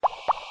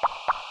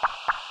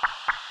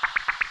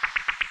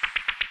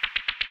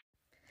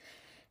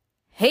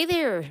Hey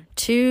there,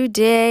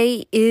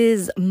 today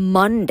is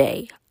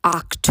Monday,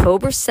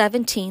 October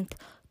 17th,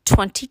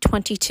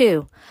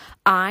 2022.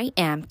 I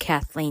am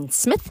Kathleen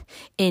Smith,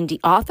 indie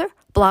author,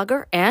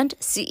 blogger, and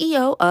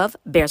CEO of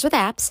Bears with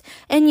Apps,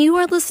 and you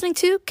are listening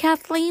to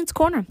Kathleen's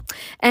Corner.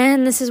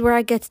 And this is where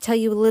I get to tell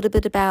you a little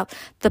bit about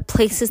the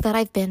places that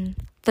I've been,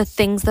 the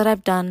things that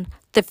I've done,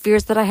 the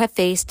fears that I have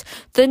faced,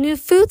 the new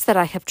foods that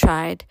I have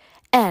tried,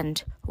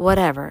 and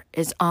whatever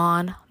is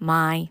on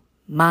my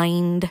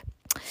mind.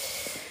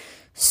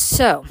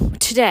 So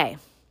today,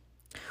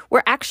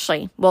 we're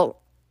actually,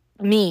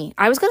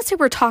 I was going to say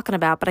we're talking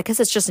about, but I guess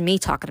it's just me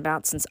talking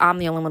about since I'm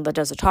the only one that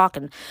does the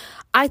talking.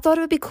 I thought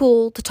it would be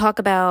cool to talk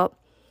about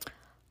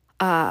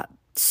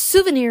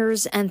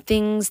souvenirs and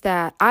things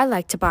that I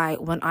like to buy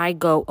when I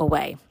go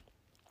away.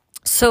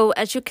 So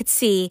as you could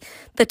see,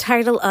 the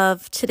title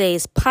of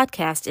today's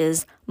podcast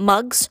is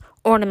Mugs,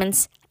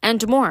 Ornaments,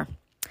 and More.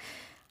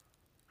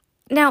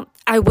 Now,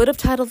 I would have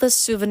titled this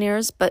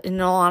Souvenirs, but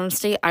in all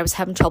honesty, I was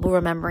having trouble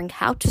remembering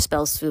how to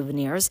spell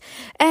souvenirs,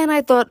 and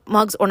I thought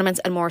Mugs, Ornaments,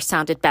 and More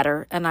sounded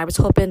better, and I was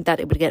hoping that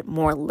it would get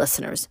more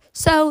listeners.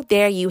 So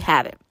there you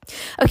have it.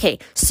 Okay,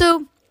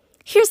 so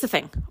here's the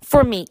thing,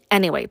 for me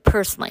anyway,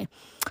 personally.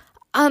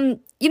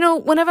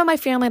 Whenever my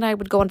family and I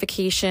would go on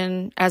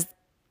vacation,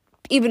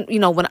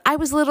 when I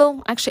was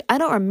little, actually, I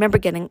don't remember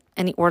getting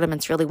any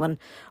ornaments really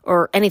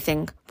or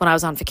anything when I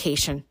was on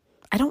vacation.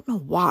 I don't know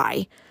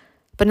why.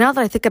 But now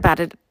that I think about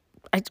it,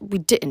 we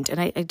didn't,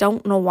 and I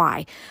don't know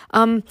why.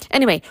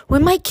 Anyway,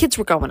 when my kids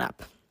were growing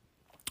up,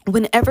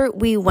 whenever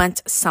we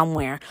went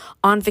somewhere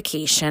on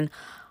vacation,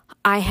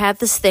 I had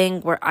this thing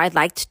where I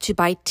liked to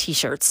buy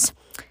T-shirts.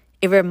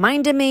 It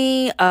reminded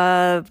me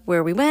of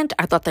where we went.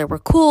 I thought they were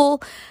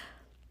cool.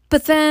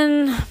 But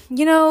then,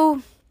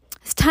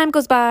 as time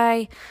goes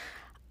by,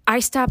 I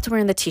stopped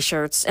wearing the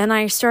T-shirts, and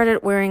I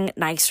started wearing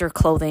nicer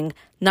clothing.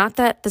 Not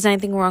that there's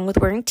anything wrong with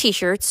wearing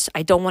T-shirts.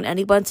 I don't want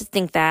anyone to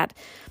think that.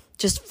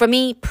 Just for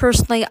me,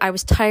 personally, I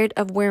was tired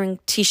of wearing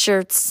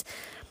T-shirts.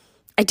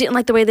 I didn't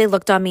like the way they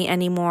looked on me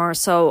anymore,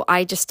 so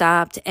I just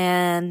stopped.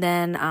 And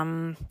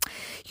then,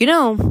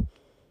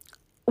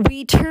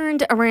 we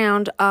turned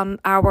around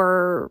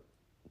our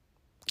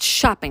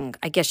shopping,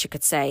 I guess you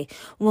could say,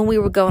 when we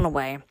were going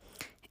away.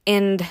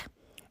 And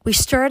we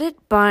started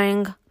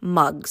buying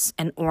mugs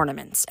and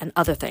ornaments and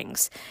other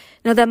things.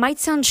 Now, that might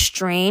sound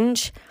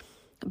strange,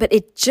 but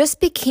it just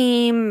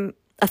became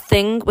a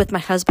thing with my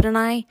husband and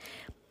I.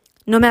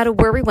 No matter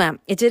where we went,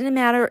 it didn't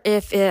matter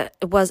if it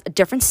was a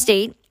different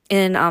state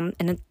in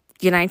the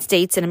United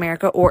States in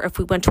America or if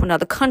we went to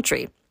another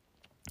country.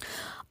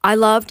 I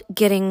loved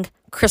getting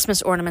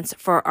Christmas ornaments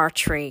for our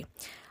tree.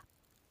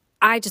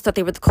 I just thought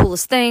they were the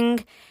coolest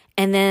thing.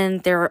 And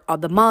then there are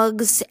the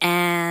mugs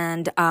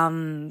and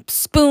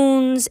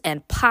spoons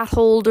and pot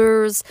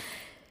holders.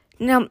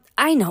 Now,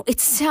 I know it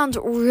sounds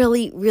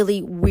really,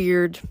 really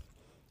weird.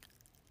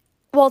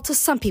 Well, to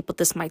some people,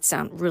 this might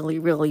sound really,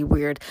 really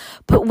weird.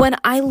 But when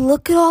I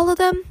look at all of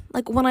them,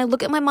 like when I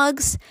look at my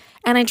mugs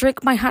and I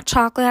drink my hot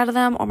chocolate out of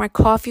them or my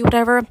coffee,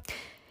 whatever,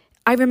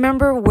 I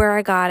remember where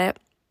I got it.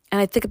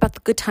 And I think about the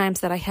good times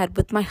that I had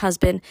with my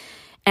husband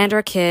and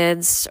our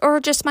kids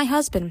or just my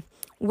husband,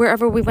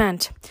 wherever we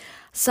went.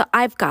 So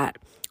I've got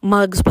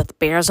mugs with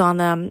bears on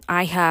them.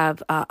 I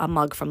have a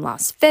mug from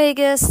Las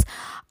Vegas.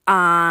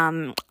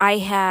 I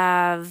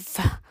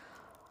have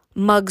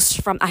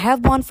I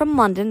have one from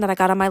London that I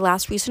got on my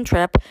last recent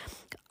trip.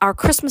 Our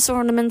Christmas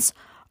ornaments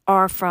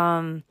are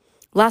from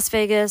Las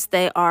Vegas.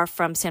 They are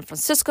from San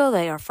Francisco.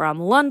 They are from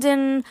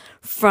London,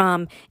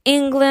 from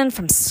England,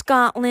 from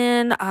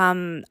Scotland.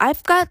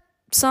 I've got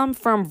some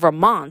from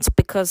Vermont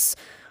because,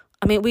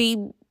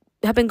 we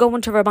have been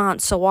going to Vermont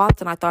so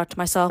often, I thought to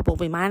myself, well,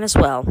 we might as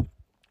well.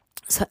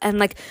 So,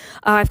 and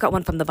I've got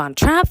one from the Von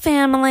Trapp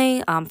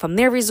family, from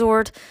their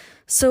resort.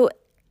 So,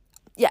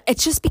 yeah, it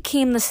just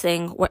became this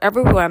thing.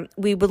 Wherever we went,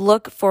 we would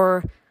look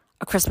for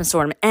a Christmas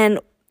ornament. And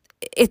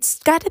it's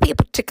got to be a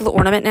particular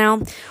ornament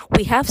now.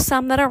 We have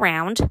some that are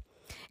round,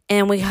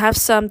 and we have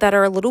some that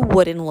are a little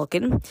wooden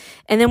looking.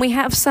 And then we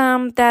have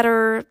some that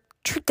are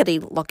trickety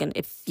looking,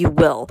 if you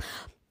will.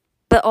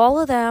 But all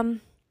of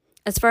them,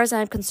 as far as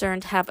I'm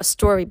concerned, have a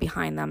story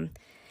behind them.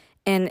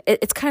 And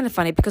it's kind of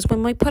funny because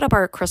when we put up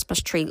our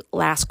Christmas tree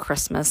last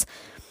Christmas,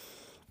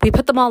 we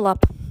put them all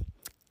up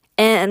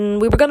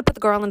and we were going to put the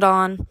garland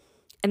on.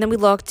 And then we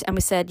looked and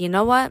we said, you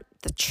know what?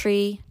 The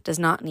tree does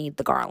not need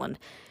the garland.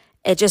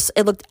 It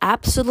looked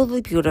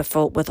absolutely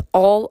beautiful with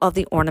all of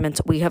the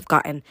ornaments we have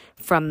gotten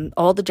from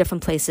all the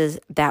different places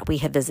that we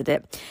have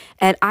visited.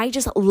 And I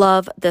just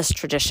love this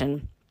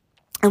tradition.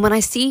 And when I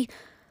see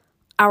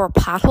our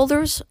pot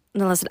holders,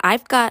 now listen,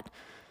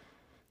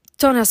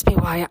 don't ask me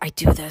why I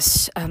do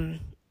this.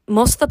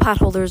 Most of the pot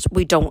holders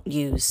we don't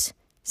use.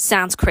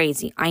 Sounds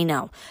crazy, I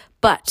know.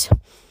 But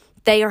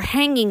they are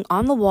hanging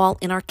on the wall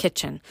in our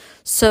kitchen.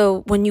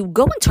 So when you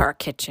go into our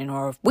kitchen,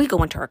 or if we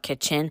go into our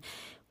kitchen,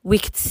 we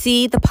could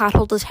see the pot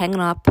holders hanging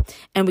up,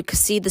 and we could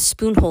see the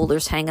spoon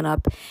holders hanging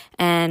up.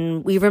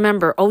 And we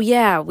remember, oh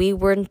yeah, we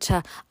went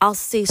to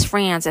Alsace,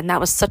 France, and that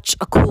was such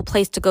a cool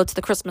place to go to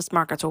the Christmas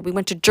markets. Or we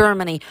went to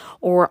Germany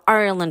or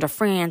Ireland or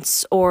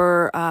France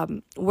or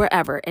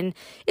wherever. And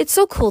it's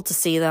so cool to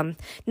see them.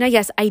 Now,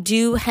 yes, I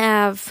do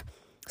have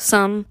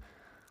some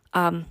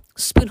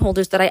spoon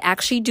holders that I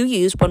actually do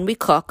use when we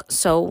cook.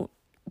 So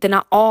they're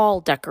not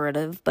all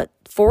decorative, but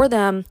for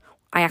them,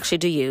 I actually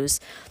do use.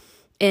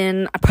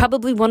 And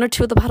probably one or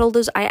two of the pot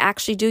holders I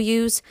actually do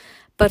use.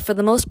 But for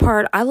the most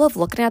part, I love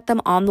looking at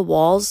them on the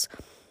walls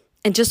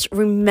and just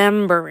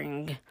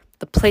remembering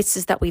the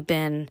places that we've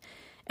been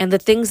and the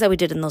things that we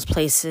did in those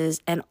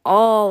places and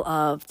all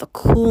of the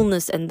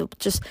coolness and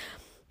just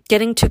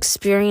getting to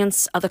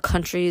experience other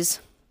countries.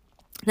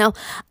 Now,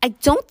 I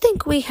don't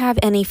think we have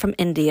any from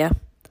India.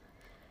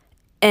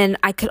 And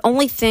I could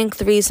only think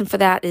the reason for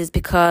that is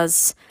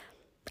because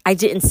I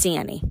didn't see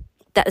any.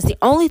 That is the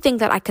only thing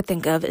that I could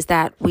think of, is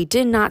that we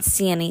did not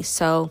see any.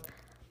 So,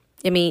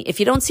 I mean, if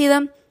you don't see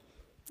them,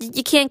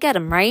 you can't get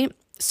them, right?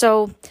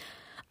 So,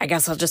 I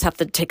guess I'll just have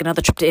to take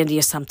another trip to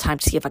India sometime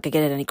to see if I could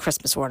get any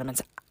Christmas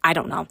ornaments. I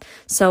don't know.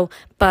 So,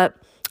 but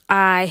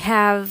I think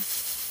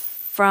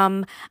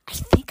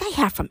I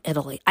have from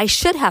Italy. I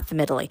should have from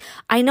Italy.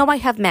 I know I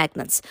have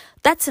magnets.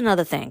 That's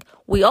another thing.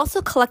 We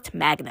also collect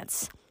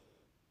magnets.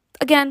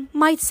 Again,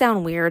 might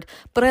sound weird,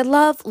 but I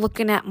love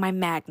looking at my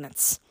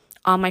magnets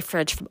on my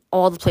fridge from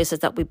all the places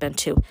that we've been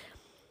to.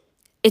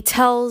 It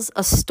tells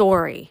a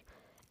story,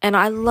 and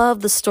I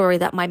love the story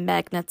that my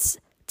magnets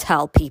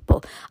tell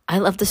people. I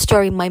love the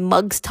story my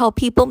mugs tell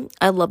people.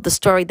 I love the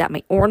story that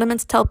my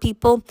ornaments tell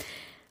people.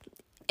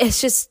 It's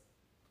just,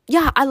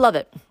 yeah, I love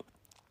it.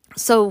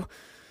 So,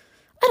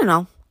 I don't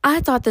know.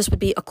 I thought this would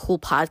be a cool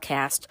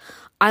podcast.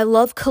 I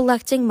love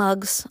collecting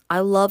mugs.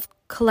 I love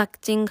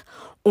collecting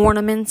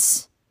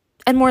ornaments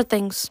and more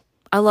things.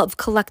 I love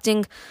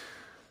collecting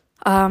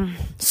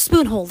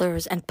spoon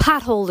holders and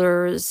pot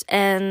holders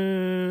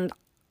and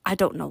I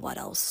don't know what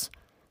else.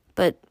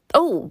 But,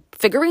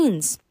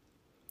 figurines.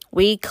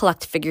 We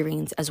collect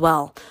figurines as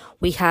well.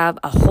 We have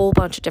a whole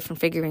bunch of different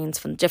figurines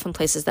from different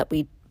places that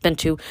we've been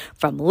to,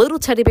 from little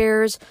teddy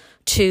bears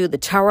to the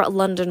Tower of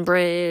London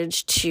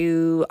Bridge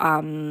to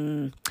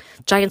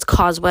Giant's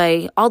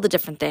Causeway, all the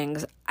different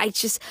things. I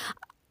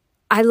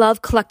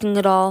love collecting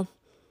it all.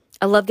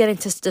 I love getting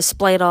to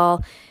display it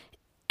all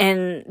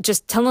and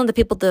just telling the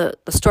people the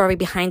story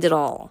behind it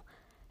all.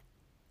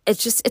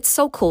 It's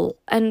so cool.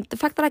 And the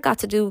fact that I got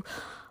to do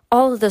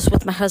all of this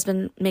with my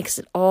husband makes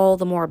it all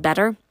the more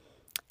better.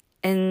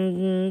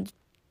 And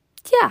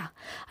yeah,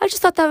 I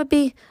just thought that would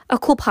be a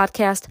cool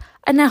podcast.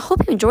 And I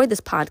hope you enjoyed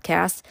this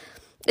podcast.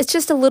 It's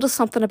just a little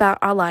something about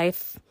our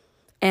life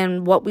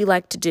and what we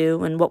like to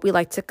do and what we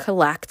like to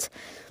collect.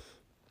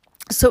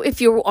 So if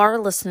you are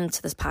listening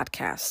to this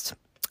podcast,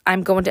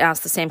 I'm going to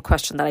ask the same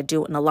question that I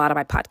do in a lot of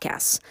my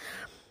podcasts.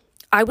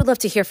 I would love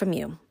to hear from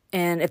you.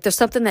 And if there's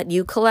something that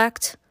you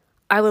collect,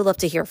 I would love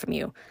to hear from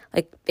you.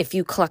 Like if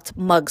you collect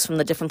mugs from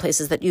the different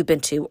places that you've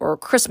been to, or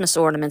Christmas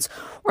ornaments,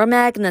 or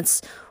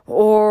magnets,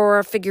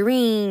 or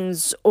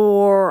figurines,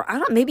 or I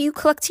don't know, maybe you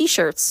collect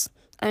t-shirts.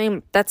 I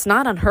mean, that's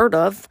not unheard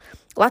of.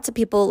 Lots of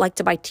people like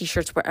to buy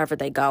t-shirts wherever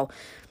they go.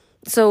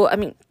 So, I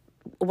mean,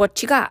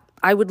 what you got?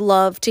 I would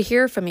love to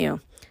hear from you.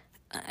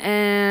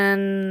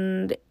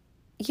 And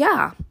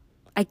yeah,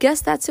 I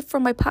guess that's it for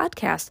my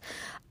podcast.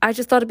 I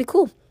just thought it'd be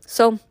cool.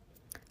 So,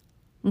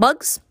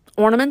 mugs,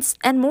 ornaments,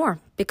 and more,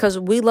 because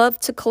we love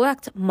to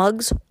collect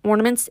mugs,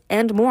 ornaments,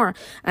 and more.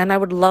 And I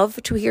would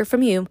love to hear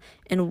from you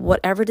in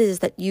whatever it is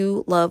that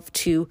you love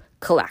to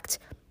collect.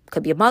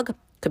 Could be a mug,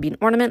 could be an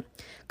ornament,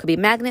 could be a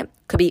magnet,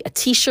 could be a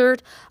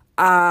t-shirt.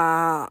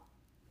 I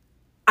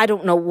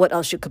don't know what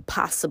else you could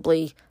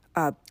possibly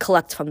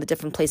collect from the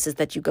different places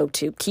that you go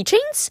to.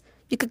 Keychains?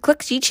 You could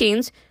collect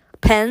keychains,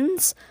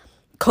 pens,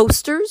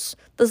 coasters.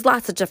 There's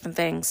lots of different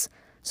things.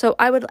 So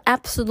I would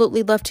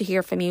absolutely love to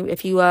hear from you.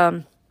 If you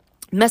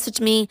message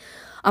me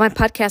on my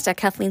podcast at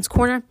Kathleen's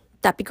Corner,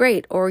 that'd be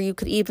great. Or you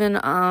could even,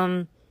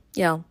 tell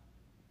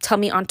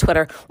me on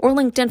Twitter or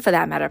LinkedIn for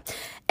that matter.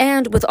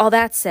 And with all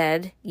that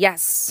said,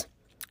 yes,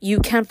 you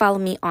can follow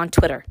me on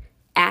Twitter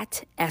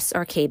at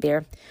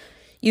SRKBear.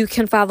 You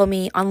can follow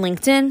me on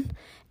LinkedIn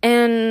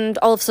and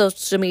all of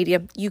social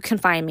media. You can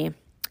find me.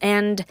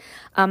 And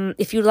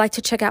if you'd like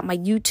to check out my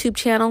YouTube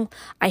channel,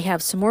 I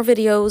have some more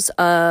videos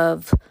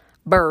of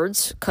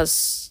birds,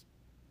 because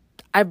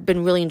I've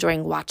been really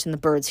enjoying watching the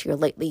birds here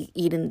lately,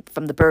 eating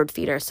from the bird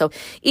feeder. So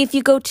if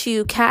you go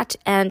to Kat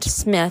and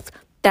Smith,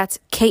 that's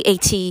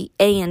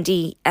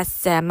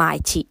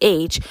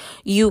KATANDSMITH,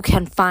 you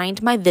can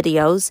find my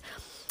videos.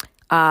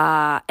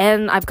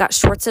 And I've got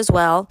shorts as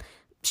well,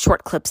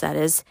 short clips that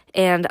is.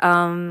 And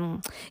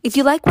if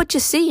you like what you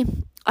see,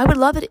 I would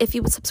love it if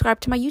you would subscribe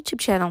to my YouTube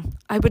channel.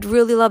 I would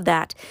really love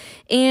that.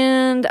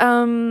 And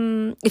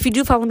if you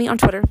do follow me on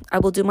Twitter, I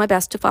will do my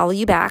best to follow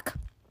you back.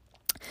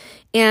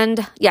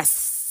 And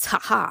yes,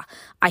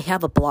 I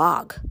have a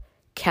blog,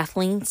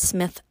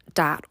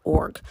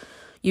 KathleenSmith.org.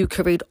 You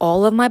can read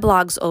all of my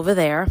blogs over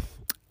there.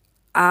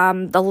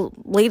 The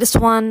latest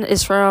one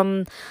is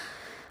from,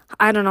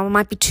 I don't know, it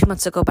might be 2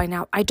 months ago by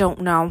now. I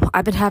don't know.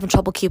 I've been having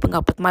trouble keeping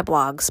up with my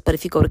blogs, but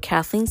if you go to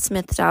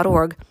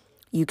KathleenSmith.org,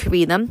 you can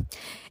read them.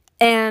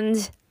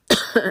 And,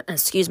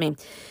 excuse me,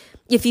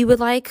 if you would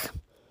like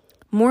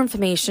more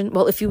information,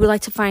 well, if you would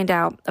like to find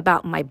out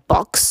about my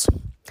books,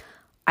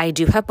 I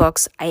do have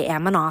books. I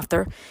am an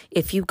author.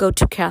 If you go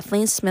to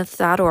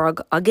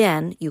KathleenSmith.org,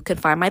 again, you can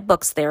find my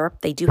books there.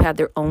 They do have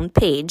their own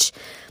page.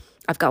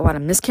 I've got one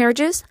on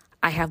miscarriages.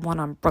 I have one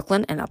on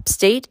Brooklyn and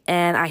upstate.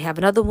 And I have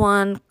another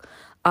one.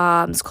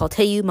 It's called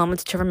Hey You,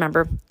 Moments to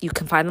Remember. You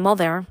can find them all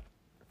there.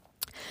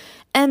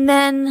 And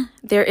then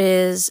there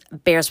is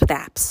Bears with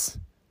Apps.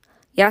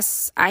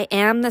 Yes, I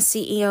am the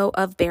CEO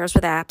of Bears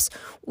with Apps.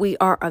 We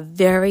are a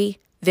very,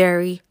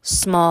 very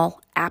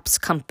small apps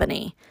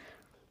company.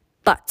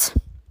 But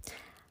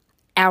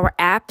our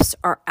apps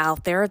are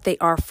out there. They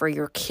are for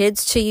your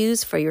kids to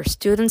use, for your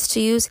students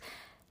to use.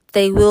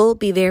 They will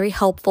be very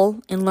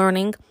helpful in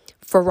learning,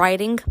 for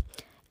writing,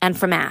 and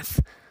for math.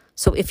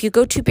 So if you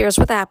go to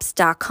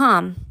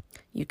bearswithapps.com,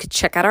 you could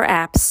check out our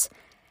apps.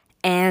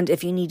 And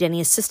if you need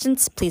any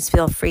assistance, please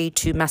feel free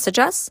to message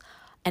us.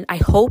 And I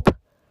hope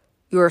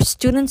your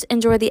students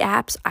enjoy the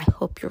apps. I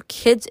hope your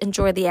kids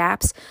enjoy the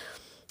apps.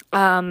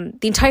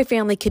 The entire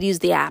family could use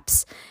the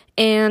apps.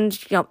 And,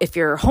 if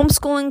you're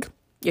homeschooling,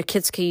 your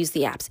kids can use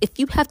the apps. If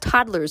you have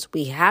toddlers,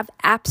 we have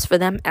apps for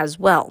them as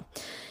well.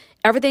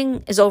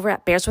 Everything is over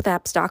at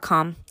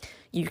bearswithapps.com.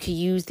 You can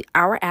use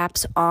our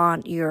apps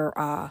on your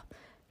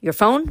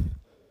phone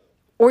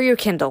or your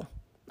Kindle.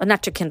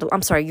 Not your Kindle,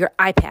 I'm sorry, your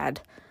iPad.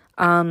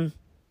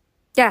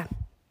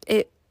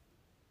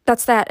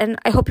 That's that. And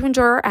I hope you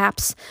enjoy our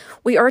apps.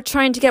 We are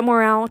trying to get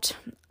more out.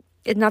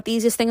 It's not the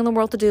easiest thing in the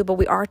world to do, but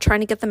we are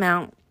trying to get them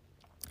out.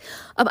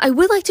 I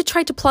would like to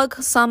try to plug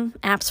some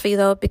apps for you,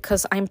 though,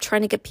 because I'm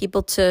trying to get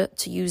people to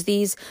use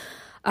these.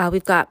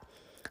 We've got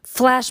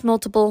Flash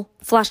Multiple,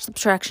 Flash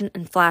Subtraction,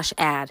 and Flash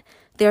Add.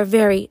 They're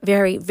very,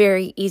 very,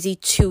 very easy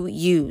to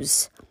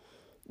use.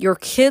 Your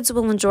kids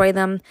will enjoy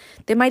them.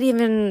 They might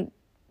even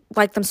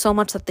like them so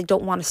much that they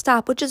don't want to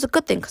stop, which is a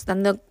good thing because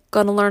then they're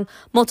going to learn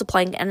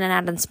multiplying and then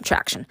add and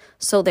subtraction.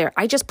 So there,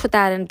 I just put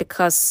that in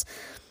because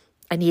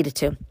I needed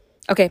to.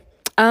 Okay.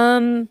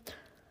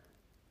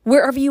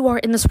 Wherever you are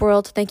in this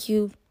world, thank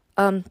you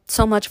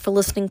so much for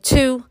listening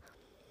to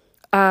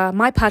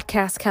my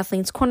podcast,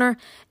 Kathleen's Corner,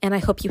 and I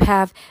hope you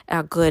have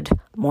a good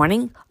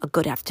morning, a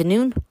good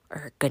afternoon,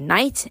 or a good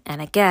night.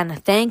 And again,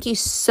 thank you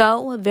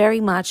so very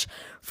much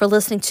for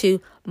listening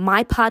to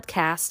my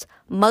podcast,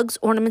 Mugs,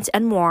 Ornaments,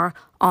 and More,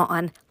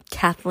 on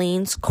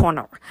Kathleen's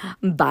Corner.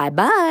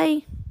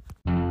 Bye-bye.